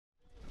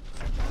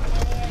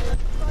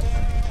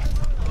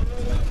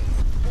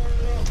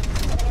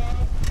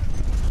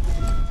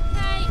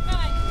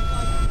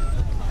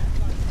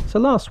So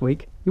last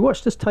week you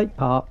watched us take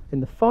part in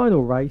the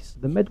final race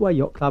of the Medway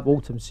Yacht Club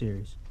Autumn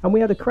Series, and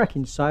we had a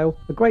cracking sail,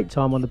 a great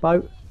time on the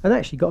boat, and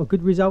actually got a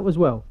good result as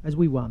well, as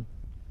we won.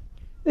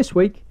 This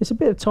week it's a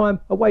bit of time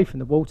away from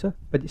the water,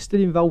 but it's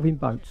still involving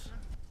boats.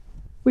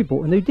 We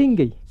bought a new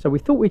dinghy, so we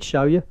thought we'd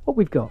show you what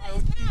we've got.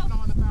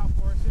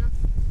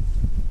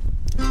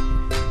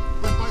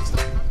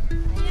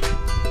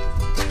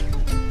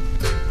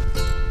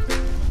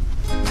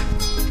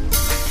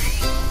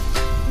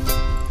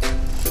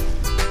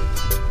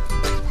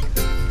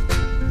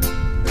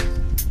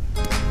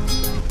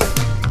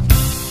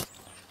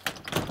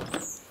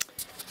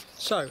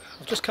 So,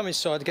 I've just come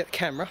inside to get the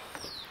camera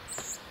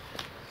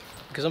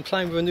because I'm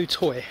playing with a new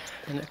toy,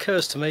 and it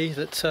occurs to me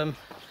that a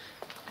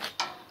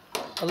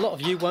lot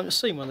of you won't have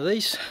seen one of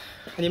these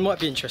and you might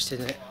be interested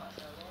in it.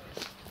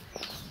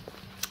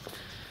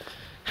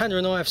 Hannah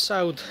and I have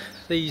sailed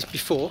these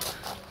before.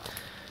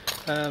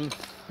 We've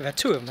had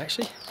two of them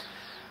actually.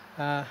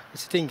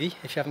 It's a dinghy,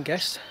 if you haven't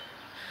guessed,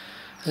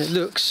 and it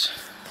looks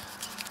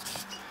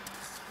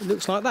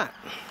like that.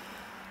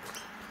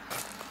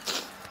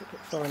 Get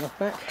far enough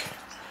back.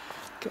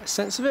 Get a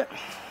sense of it.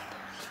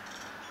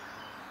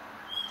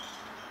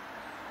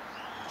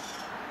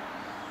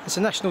 It's a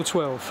National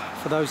 12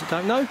 for those that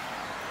don't know.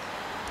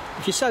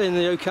 If you're sailing in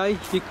the UK,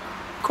 you're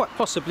quite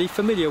possibly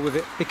familiar with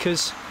it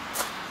because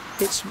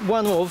it's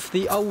one of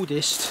the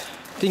oldest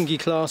dinghy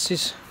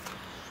classes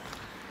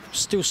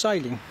still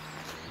sailing.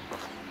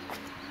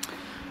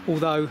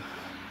 Although,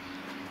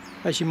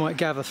 as you might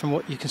gather from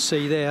what you can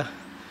see there,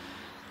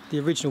 the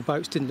original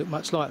boats didn't look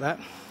much like that.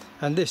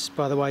 And this,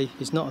 by the way,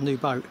 is not a new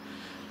boat.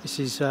 This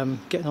is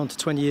getting on to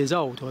 20 years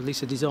old, or at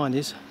least the design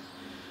is.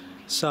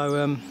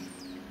 So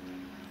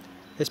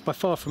it's by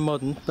far from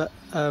modern, but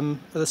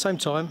at the same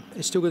time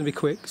it's still going to be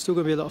quick, still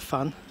going to be a lot of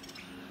fun,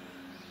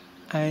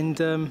 and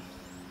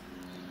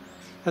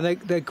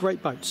they're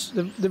great boats.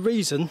 The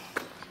reason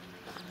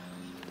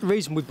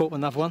we bought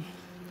another one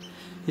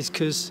is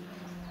because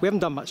we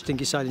haven't done much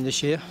dinghy sailing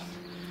this year.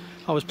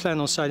 I was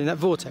planning on sailing that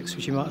Vortex,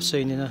 which you might have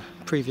seen in a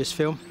previous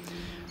film.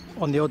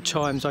 On the odd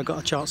times I got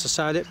a chance to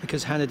sail it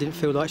because Hannah didn't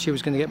feel like she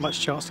was going to get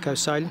much chance to go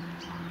sailing,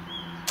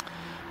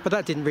 but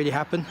that didn't really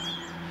happen.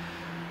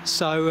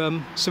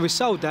 So we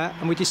sold that,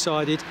 and we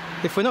decided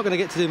if we're not going to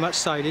get to do much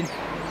sailing,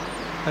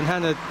 and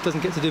Hannah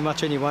doesn't get to do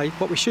much anyway,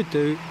 what we should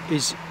do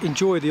is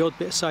enjoy the odd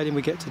bit of sailing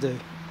we get to do.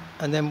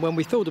 And then when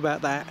we thought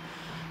about that,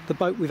 the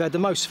boat we've had the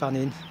most fun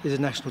in is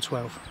a National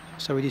 12.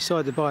 So we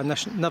decided to buy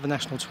another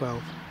National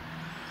 12.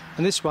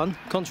 And this one,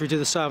 contrary to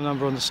the sail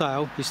number on the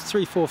sail, is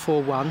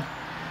 3441,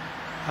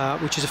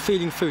 which is a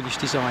Feeling Foolish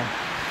design.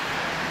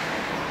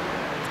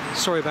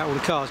 Sorry about all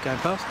the cars going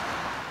past.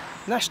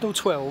 National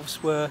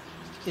 12s were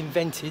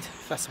invented,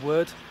 if that's the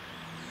word,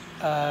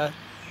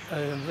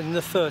 in the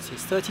 30s,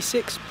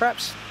 36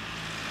 perhaps.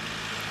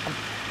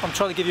 I'm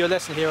trying to give you a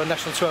lesson here on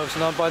National 12s,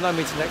 and I'm by no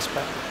means an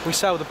expert. We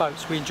sail the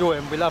boats, we enjoy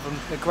them, we love them,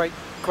 they're great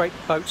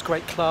boats,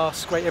 great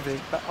class, great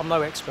everything, but I'm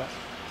no expert.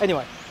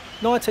 Anyway,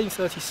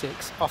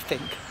 1936, I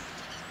think,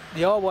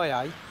 the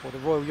RYA, or the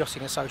Royal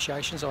Yachting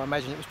Association, as I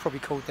imagine it was probably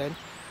called then,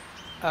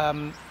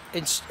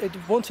 it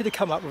wanted to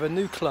come up with a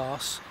new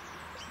class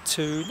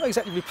to not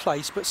exactly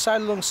replace, but sail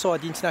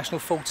alongside the International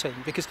 14,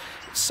 because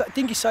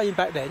dinghy sailing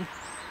back then,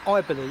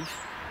 I believe,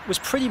 was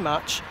pretty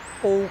much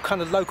all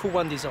kind of local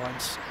one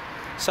designs.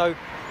 So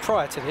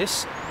prior to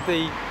this,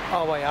 the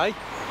RYA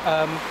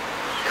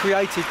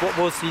created what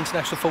was the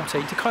International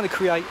 14 to kind of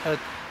create a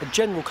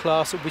general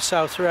class that we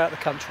sailed throughout the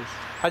country,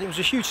 and it was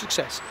a huge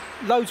success.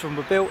 Loads of them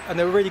were built and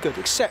they were really good,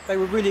 except they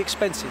were really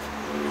expensive,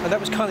 and that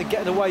was kind of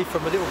getting away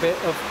from a little bit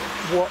of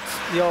what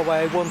the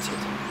RYA wanted.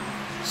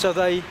 So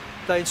they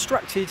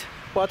instructed,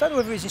 well, I don't know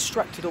whether it was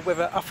instructed or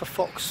whether Arthur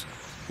Fox,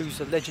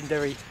 who's a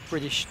legendary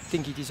British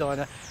dinghy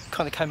designer,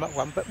 kind of came up with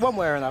one, but one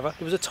way or another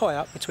there was a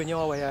tie-up between the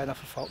RYA and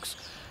Arthur Fox,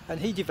 and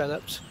he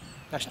developed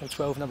National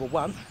 12 number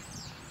 1,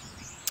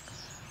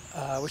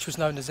 which was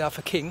known as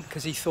Alpha King,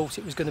 because he thought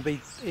it was going to be,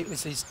 he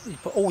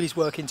put all his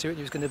work into it,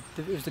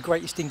 it was the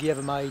greatest dinghy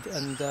ever made,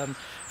 and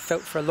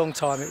felt for a long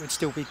time it would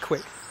still be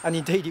quick, and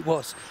indeed it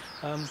was.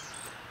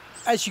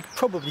 As you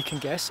probably can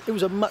guess, it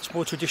was a much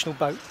more traditional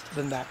boat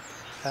than that.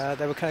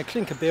 They were kind of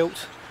clinker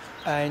built,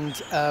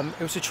 and it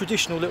was a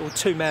traditional little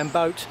two-man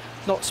boat,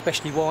 not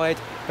especially wide,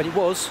 but it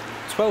was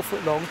 12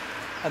 foot long,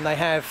 and they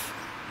have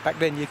back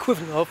then the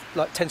equivalent of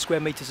like 10 square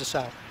metres of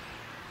sail,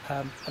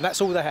 and that's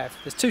all they have.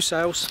 There's 2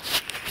 sails,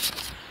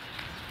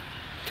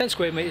 10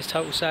 square metres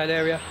total sail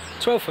area,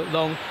 12 foot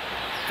long,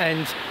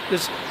 and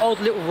there's odd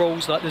little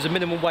rules, like there's a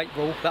minimum weight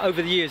rule that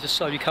over the years has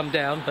slowly come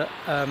down, but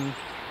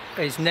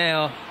is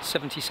now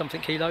 70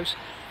 something kilos.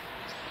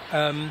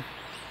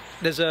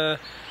 There's a,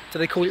 do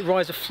they call it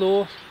riser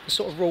floor, the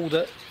sort of rule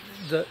that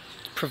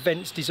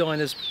prevents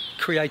designers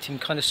creating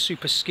kind of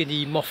super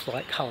skinny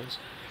moth-like hulls.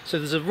 So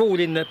there's a rule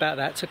in there about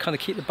that to kind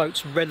of keep the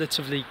boats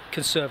relatively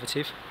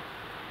conservative.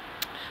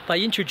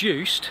 They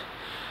introduced,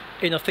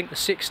 in I think the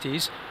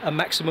 60s, a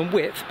maximum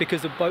width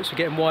because the boats were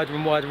getting wider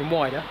and wider and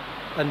wider,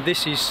 and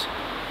this is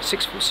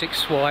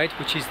 6'6" wide,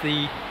 which is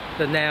the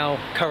now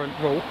current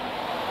rule.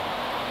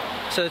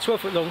 So they're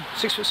 12 foot long,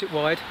 6 foot 6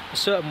 wide, a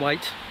certain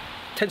weight,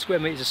 10 square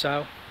metres of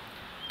sail,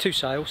 2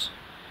 sails,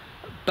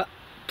 but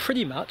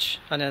pretty much,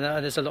 and then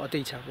there's a lot of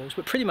detail rules,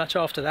 but pretty much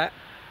after that,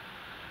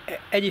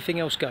 anything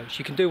else goes.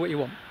 You can do what you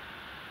want.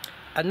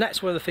 And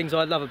that's one of the things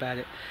I love about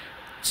it.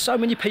 So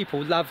many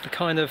people love the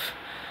kind of,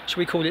 shall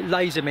we call it,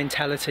 laser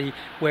mentality,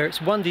 where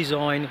it's one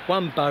design,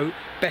 one boat,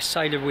 best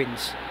sailor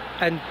wins.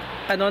 And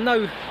I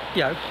know,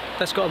 you know,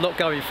 that's got a lot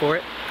going for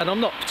it, and I'm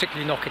not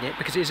particularly knocking it,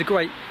 because it is a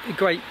great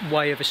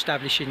way of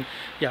establishing,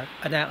 you know,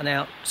 an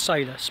out-and-out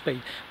sailor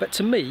speed. But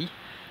to me,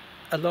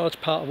 a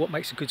large part of what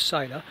makes a good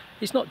sailor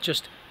is not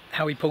just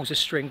how he pulls a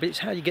string, but it's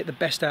how you get the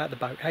best out of the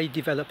boat, how you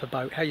develop a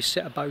boat, how you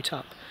set a boat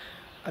up.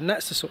 And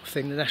that's the sort of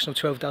thing the National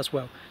 12 does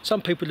well.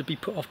 Some people would be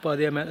put off by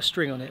the amount of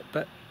string on it,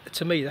 but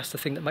to me that's the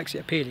thing that makes it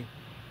appealing.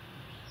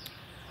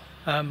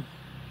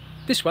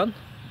 This one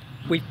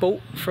we've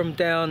bought from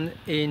down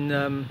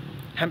in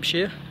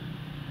Hampshire.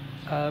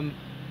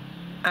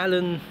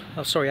 Alan,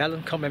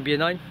 can't remember your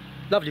name,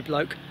 lovely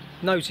bloke,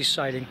 knows his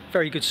sailing,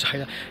 very good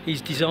sailor.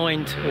 He's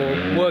designed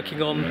or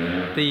working on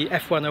the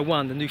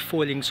F101, the new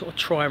foiling sort of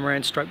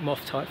trimaran stroke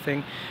moth type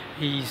thing.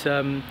 He's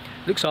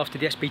looks after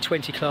the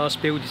SB20 class,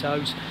 build his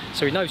O's,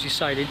 so he knows his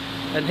sailing.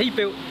 And he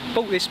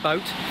bought this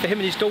boat for him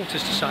and his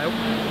daughters to sail.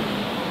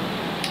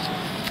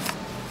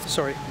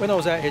 Sorry, when I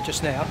was out here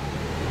just now,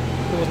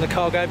 there wasn't a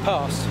car going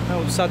past, and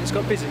all of a sudden it's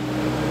got busy.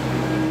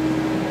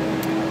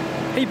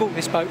 He bought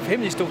this boat for him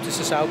and his daughters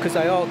to sail because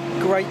they are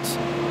great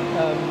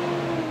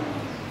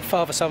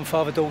father-son,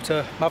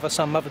 father-daughter,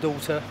 mother-son,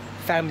 mother-daughter,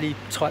 family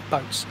type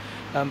boats.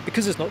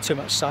 Because there's not too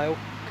much sail,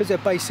 because they're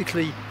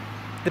basically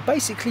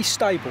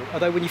stable,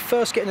 although when you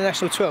first get in the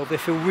National 12 they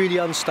feel really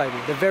unstable.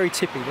 They're very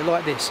tippy, they're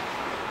like this.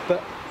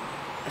 But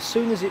as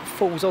soon as it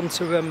falls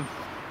onto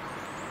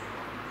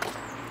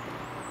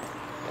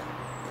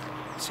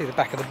see the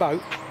back of the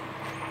boat,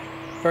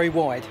 very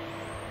wide.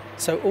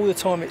 So all the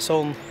time it's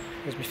on,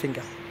 where's my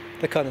finger,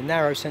 the kind of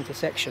narrow centre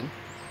section,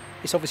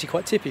 it's obviously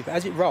quite tippy, but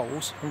as it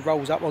rolls and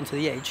rolls up onto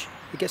the edge,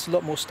 it gets a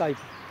lot more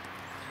stable.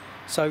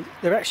 So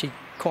they're actually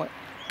quite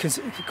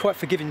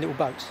forgiving little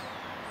boats.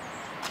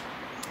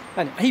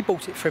 And he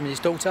bought it for him and his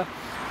daughter.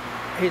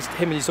 Him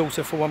and his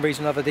daughter, for one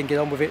reason or another, didn't get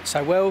on with it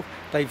so well.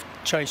 They've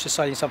changed to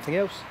sailing something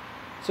else,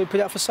 so we put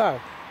it up for sale.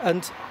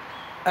 And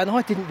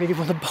I didn't really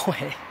want to buy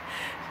it.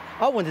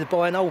 I wanted to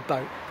buy an old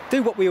boat.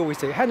 Do what we always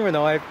do. Hannah and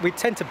I, we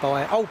tend to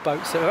buy old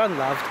boats that are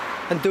unloved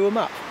and do them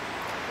up.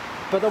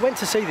 But I went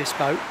to see this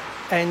boat,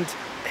 and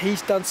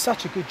he's done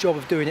such a good job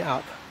of doing it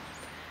up.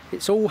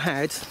 It's all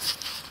had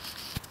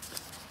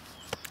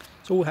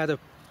a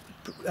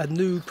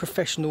new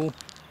professional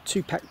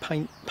 2-pack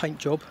paint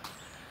job.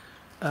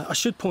 I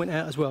should point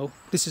out as well,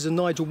 this is a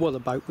Nigel Waller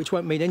boat, which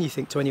won't mean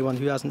anything to anyone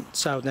who hasn't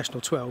sailed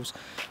National 12s,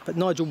 but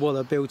Nigel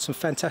Waller builds some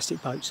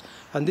fantastic boats,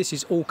 and this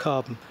is all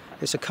carbon.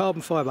 It's a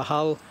carbon fibre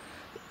hull,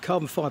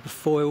 carbon fibre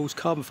foils,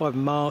 carbon fibre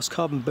mast,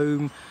 carbon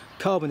boom,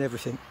 carbon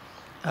everything.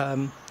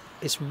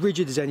 It's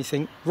rigid as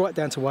anything, right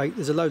down to weight.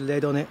 There's a load of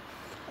lead on it,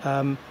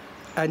 and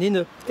in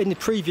the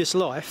previous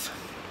life,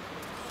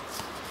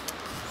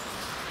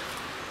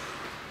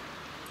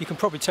 you can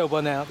probably tell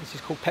by now this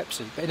is called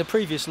Pepsi, but in a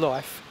previous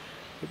life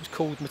it was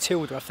called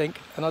Matilda, I think,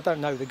 and I don't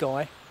know the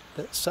guy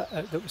that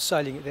was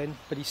sailing it then,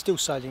 but he's still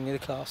sailing in the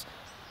class.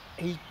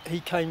 He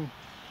came,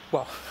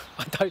 well,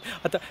 I don't.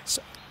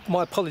 So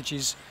my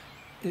apologies,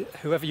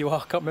 whoever you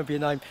are, I can't remember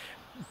your name,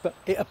 but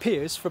it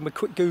appears from a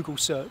quick Google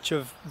search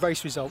of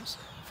race results,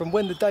 from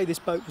when the day this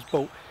boat was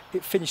bought,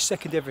 it finished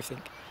second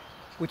everything,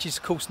 which is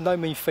of course no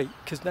mean feat,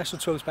 because National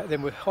 12s back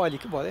then were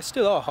well, they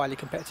still are highly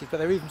competitive, but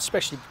they're even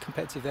especially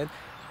competitive then.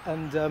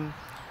 And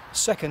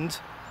second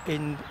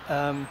in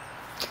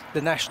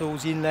the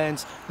Nationals, the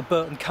Inlands, the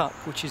Burton Cup,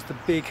 which is the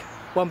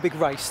one big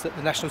race that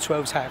the National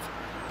 12s have.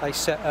 They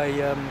set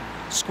a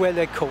square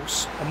leg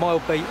course, a mile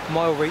beat, a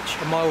mile reach,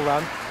 a mile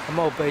run, a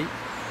mile beat,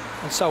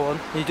 and so on.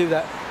 And you do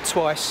that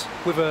twice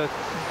with a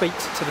beat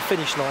to the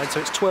finish line, so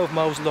it's 12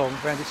 miles long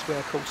around this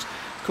square course.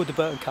 It's called the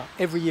Burton Cup.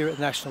 Every year at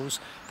the Nationals,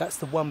 that's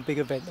the one big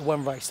event, the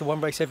one race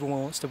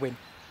everyone wants to win.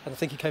 And I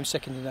think he came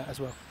second in that as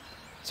well.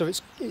 So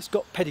it's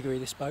got pedigree,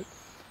 this boat.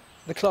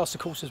 The class, of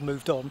course, has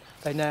moved on.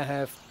 They now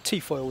have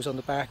T-foils on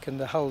the back, and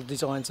the hull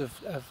designs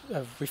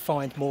have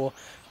refined more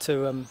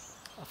to,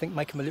 I think,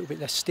 make them a little bit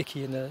less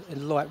sticky in the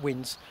light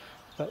winds.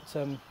 But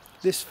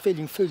this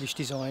Feeling Foolish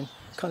design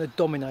kind of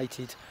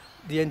dominated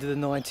the end of the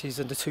 90s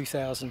and the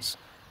 2000s.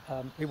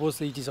 It was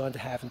the design to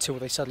have until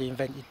they suddenly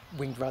invented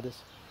winged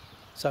rudders.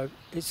 So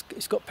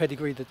it's got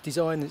pedigree, the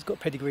design, it's got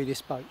pedigree,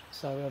 this boat.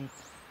 So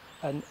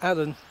and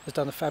Alan has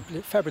done a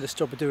fabulous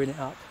job of doing it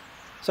up.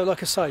 So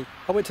like I say,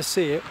 I went to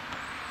see it,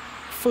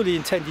 fully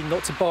intending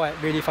not to buy it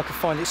really if I could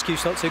find an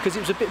excuse not to, because it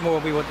was a bit more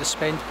than we wanted to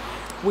spend.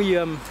 We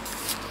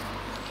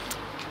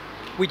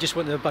just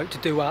wanted a boat to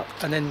do up,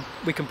 and then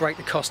we can break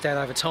the cost down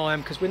over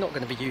time, because we're not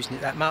going to be using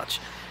it that much.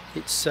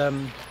 It's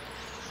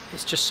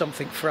just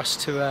something for us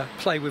to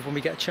play with when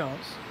we get a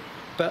chance.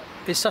 But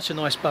it's such a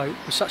nice boat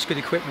with such good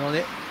equipment on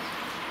it,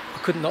 I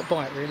couldn't not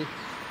buy it really.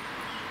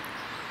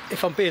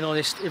 If I'm being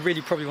honest, it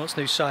really probably wants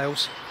new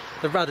sails.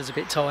 The rudder's a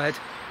bit tired.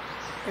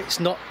 it's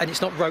not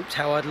roped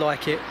how I'd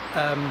like it.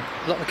 A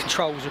lot of the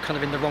controls are kind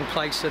of in the wrong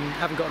place and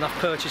haven't got enough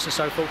purchase and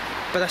so forth,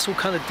 but that's all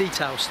kind of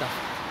detail stuff.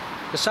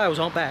 The sails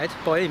aren't bad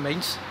by any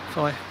means.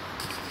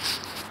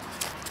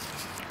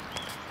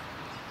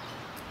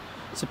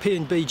 It's a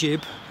P&B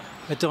jib,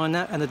 and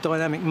a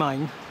dynamic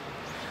main.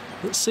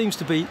 It seems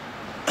to be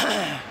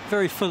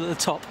very full at the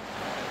top.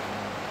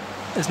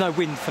 There's no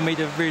wind for me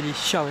to really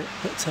show it,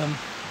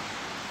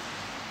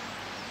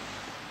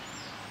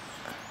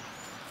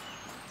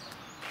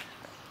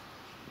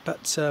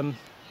 but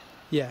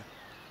yeah,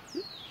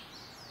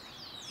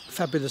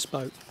 fabulous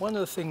boat. One of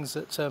the things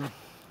that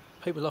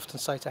people often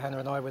say to Hannah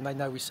and I when they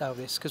know we sail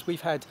this, because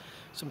we've had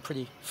some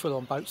pretty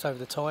full-on boats over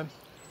the time,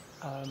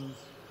 a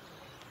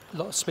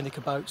lot of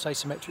spinnaker boats,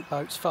 asymmetric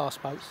boats,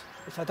 fast boats.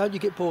 They say, don't you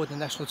get bored in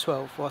the National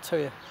 12? Well, I tell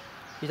you,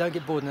 you don't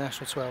get bored in the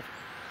National 12.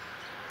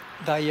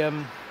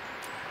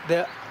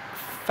 They're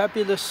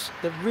fabulous,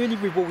 they're really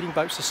rewarding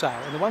boats to sail,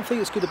 and the one thing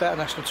that's good about a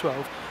National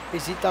 12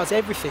 is it does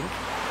everything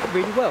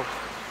really well.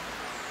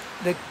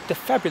 They're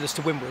fabulous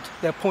to windward,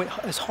 they'll point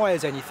as high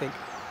as anything,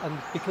 and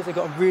because they've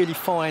got a really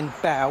fine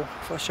bow,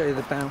 if I show you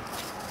the bow,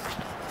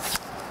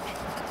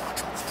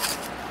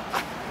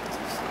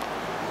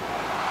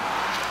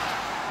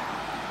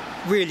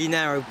 really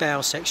narrow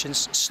bow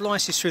sections,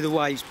 slices through the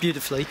waves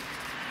beautifully.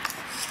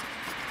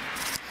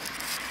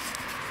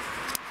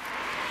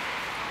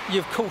 You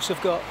of course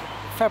have got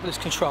fabulous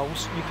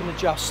controls. You can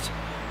adjust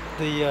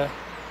the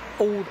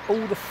all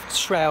the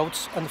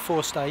shrouds and the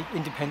forestay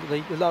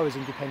independently, the lowers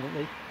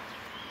independently,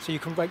 so you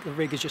can rake the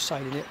rig as you're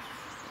sailing it.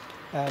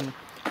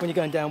 When you're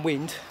going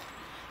downwind,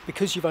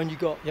 because you haven't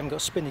got a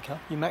spinnaker,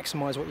 you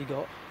maximise what you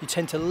got. You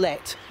tend to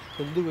let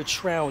the leeward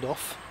shroud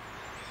off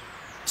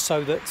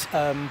so that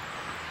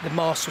the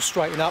mast will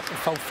straighten up and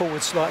fold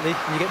forward slightly,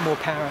 and you get more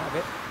power out of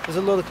it. There's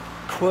a lot of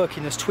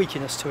quirkiness,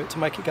 tweakiness to it to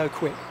make it go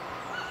quick.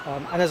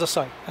 And as I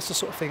say, that's the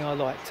sort of thing I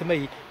like. To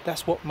me,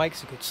 that's what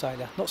makes a good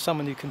sailor. Not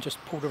someone who can just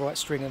pull the right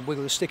string and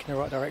wiggle the stick in the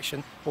right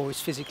direction or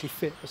is physically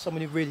fit, but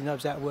someone who really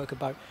knows how to work a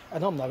boat.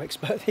 And I'm no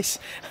expert at this,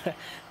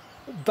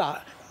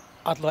 but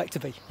I'd like to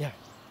be, yeah.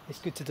 It's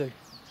good to do.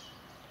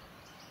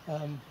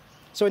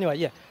 So anyway,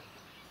 yeah,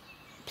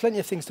 plenty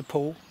of things to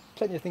pull,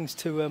 plenty of things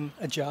to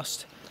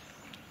adjust.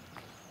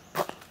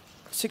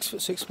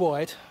 6'6"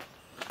 wide,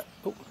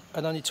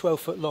 and only 12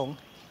 foot long.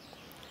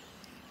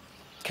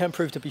 Can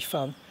prove to be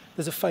fun.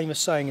 There's a famous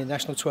saying in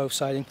National 12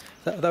 sailing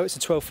that although it's a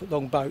 12 foot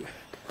long boat,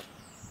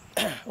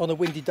 on a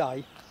windy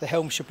day, the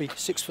helm should be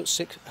 12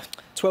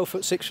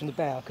 foot 6 from the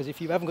bow, because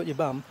if you haven't got your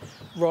bum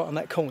right on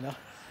that corner,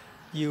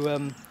 you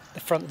the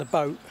front of the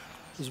boat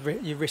is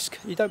you risk.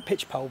 You don't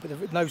pitch pole, but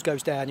the nose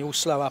goes down. You all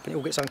slow up, and it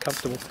all gets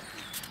uncomfortable.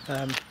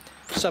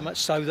 So much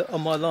so that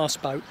on my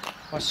last boat,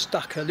 I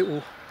stuck a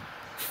little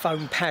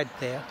foam pad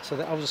there, so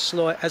that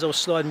as I was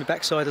sliding my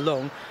backside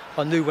along,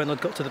 I knew when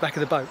I'd got to the back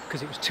of the boat,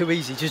 because it was too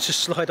easy to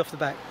just slide off the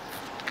back.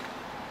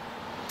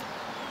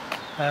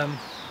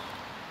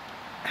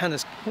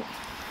 Hannah's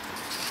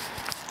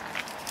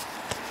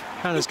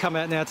come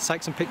out now to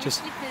take some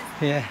pictures.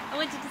 Yeah. I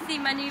wanted to see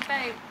my new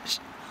boat.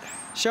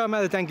 Show them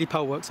how the dangly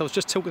pole works. I was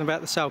just talking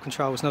about the sail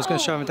controls, and I was going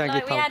to show them the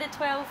dangly pole. We had a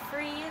 12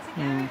 3 years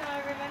ago.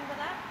 I remember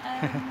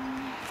that.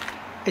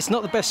 It's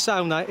not the best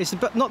sail name. It's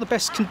not the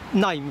best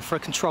name for a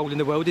control in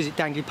the world, is it?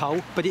 Dangly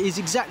pole, but it is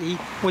exactly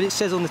what it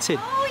says on the tin.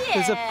 Oh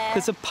yeah.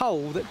 There's a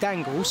pole that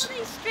dangles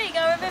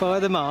by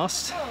the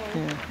mast.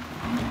 Yeah.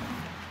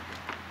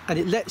 And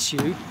it lets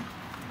you,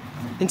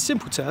 in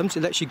simple terms,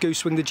 it lets you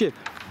goose wing the jib.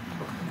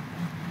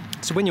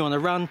 So when you're on a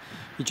run,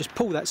 you just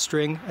pull that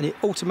string and it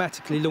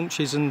automatically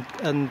launches and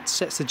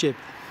sets the jib.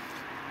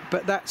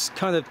 But that's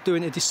kind of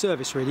doing a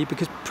disservice really,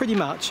 because pretty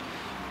much,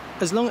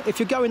 if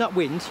you're going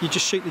upwind, you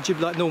just shoot the jib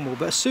like normal.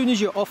 But as soon as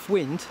you're off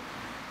wind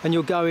and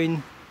you're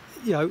going,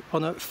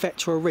 on a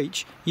fetch or a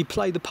reach, you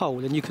play the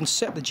pole and you can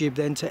set the jib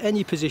then to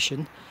any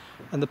position,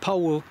 and the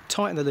pole will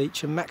tighten the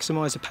leech and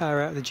maximise the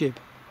power out of the jib.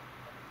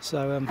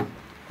 So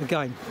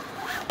again,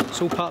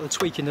 it's all part of the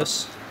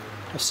tweakiness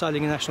of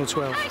sailing a National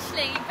 12.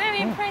 Actually,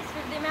 very impressed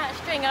with the amount of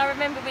string. I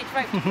remember which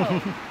rope to pull.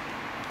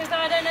 Because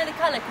I don't know the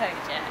colour code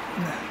yet.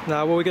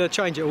 No, well, we're going to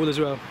change it all as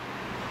well.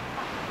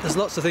 There's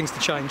lots of things to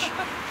change.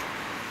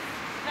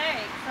 Very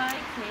exciting.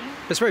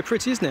 It's very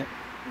pretty, isn't it?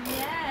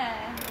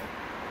 Yeah.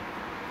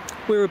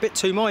 We were a bit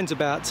two minds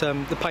about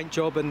the paint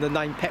job and the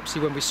name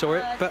Pepsi when we saw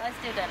it, but I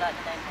still don't like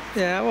the name Pepsi.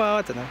 Yeah, well,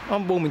 I don't know.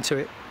 I'm warming to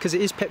it because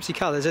it is Pepsi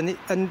colours, and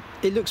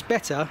it looks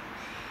better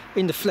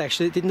in the flesh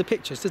than it did in the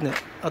pictures, doesn't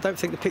it? I don't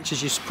think the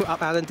pictures you put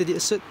up, Alan, did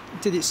it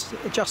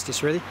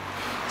justice really.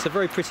 It's a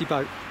very pretty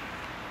boat,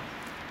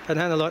 and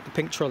Hannah liked the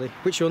pink trolley,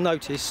 which you'll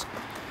notice.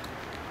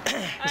 I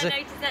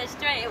noticed that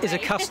straight away. Is a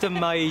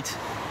custom-made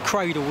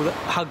cradle that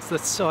hugs the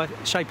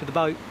shape of the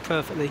boat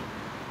perfectly.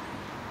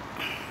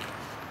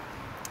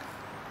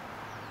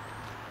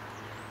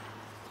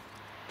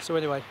 So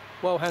anyway,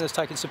 while Hannah's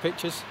taking some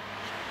pictures,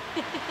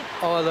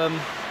 I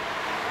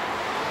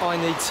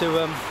need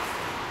to.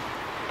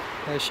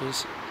 There she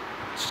is.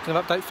 She's going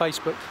to update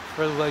Facebook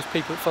for all those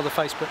people that follow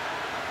Facebook.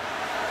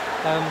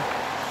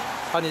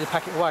 I need to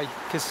pack it away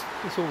because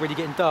it's already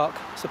getting dark.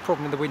 It's a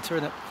problem in the winter,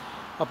 isn't it?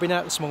 I've been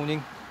out this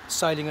morning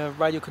sailing a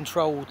radio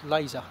controlled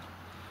laser,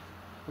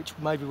 which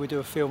maybe we'll do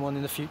a film on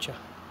in the future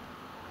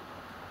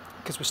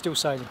because we're still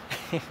sailing.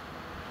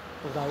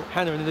 Although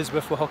Hannah and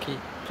Elizabeth were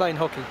playing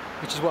hockey,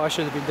 which is what I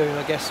should have been doing,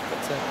 I guess.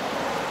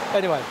 But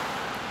anyway,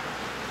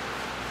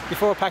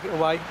 before I pack it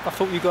away, I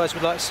thought you guys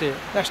would like to see it.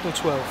 National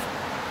 12.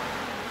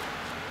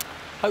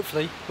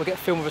 Hopefully we'll get a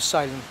film of us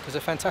sailing because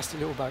they're fantastic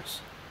little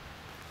boats.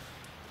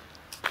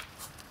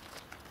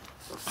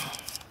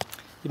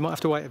 You might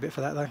have to wait a bit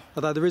for that though,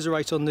 although there is a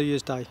race on New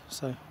Year's Day,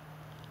 so